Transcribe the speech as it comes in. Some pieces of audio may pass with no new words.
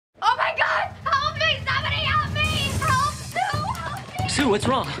Sue, what's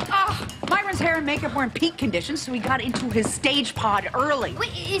wrong? Oh, Myron's hair and makeup were in peak condition, so he got into his stage pod early. Wait,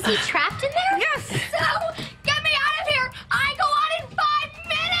 is he trapped in there? Yes! So, get me out of here! I go on in 5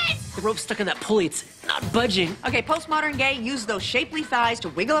 minutes! The rope's stuck in that pulley. It's not budging. Okay, postmodern gay, use those shapely thighs to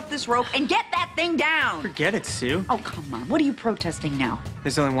wiggle up this rope and get that thing down. Forget it, Sue. Oh, come on. What are you protesting now?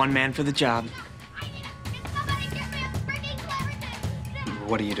 There's only one man for the job. Can somebody give me a freaking Claritin?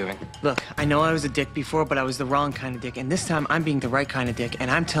 What are you doing? Look, I know I was a dick before, but I was the wrong kind of dick. And this time, I'm being the right kind of dick,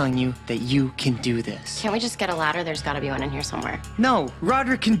 and I'm telling you that you can do this. Can't we just get a ladder? There's got to be one in here somewhere. No,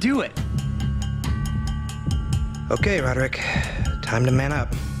 Roderick can do it. Okay, Roderick. Time to man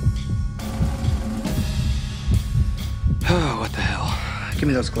up. Oh, what the hell? Give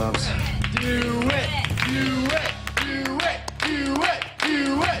me those gloves. Do it! Do it! Do it! Do it!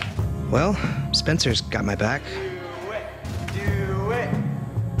 Do it! Well, Spencer's got my back. Do it! Do it!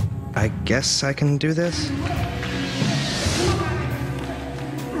 I guess I can do this.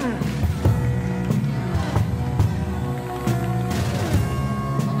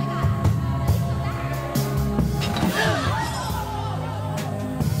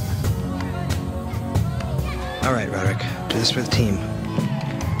 All right, Roderick. Do this for the team.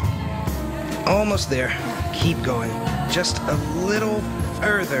 Almost there. Keep going. Just a little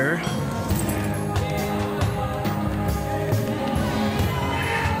further.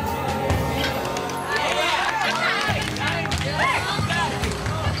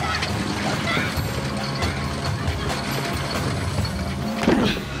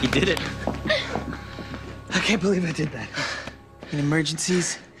 You did it. I can't believe I did that. In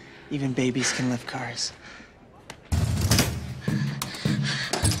emergencies, even babies can lift cars.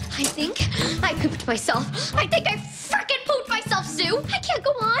 I think I pooped myself. I think I frickin' pooped myself, Sue. I can't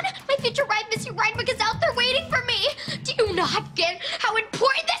go on. My future wife, Missy Reinbeck, is out there waiting for me. Do you not get how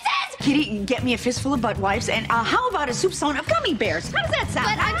important this is? Kitty, get me a fistful of butt wipes, and how about a soup zone of gummy bears? How does that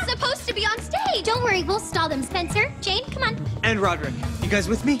sound? But I'm supposed to be on stage. Don't worry, we'll stall them. Spencer, Jane, come on. And Roderick, you guys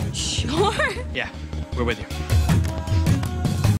with me? Sure. Yeah, we're with you.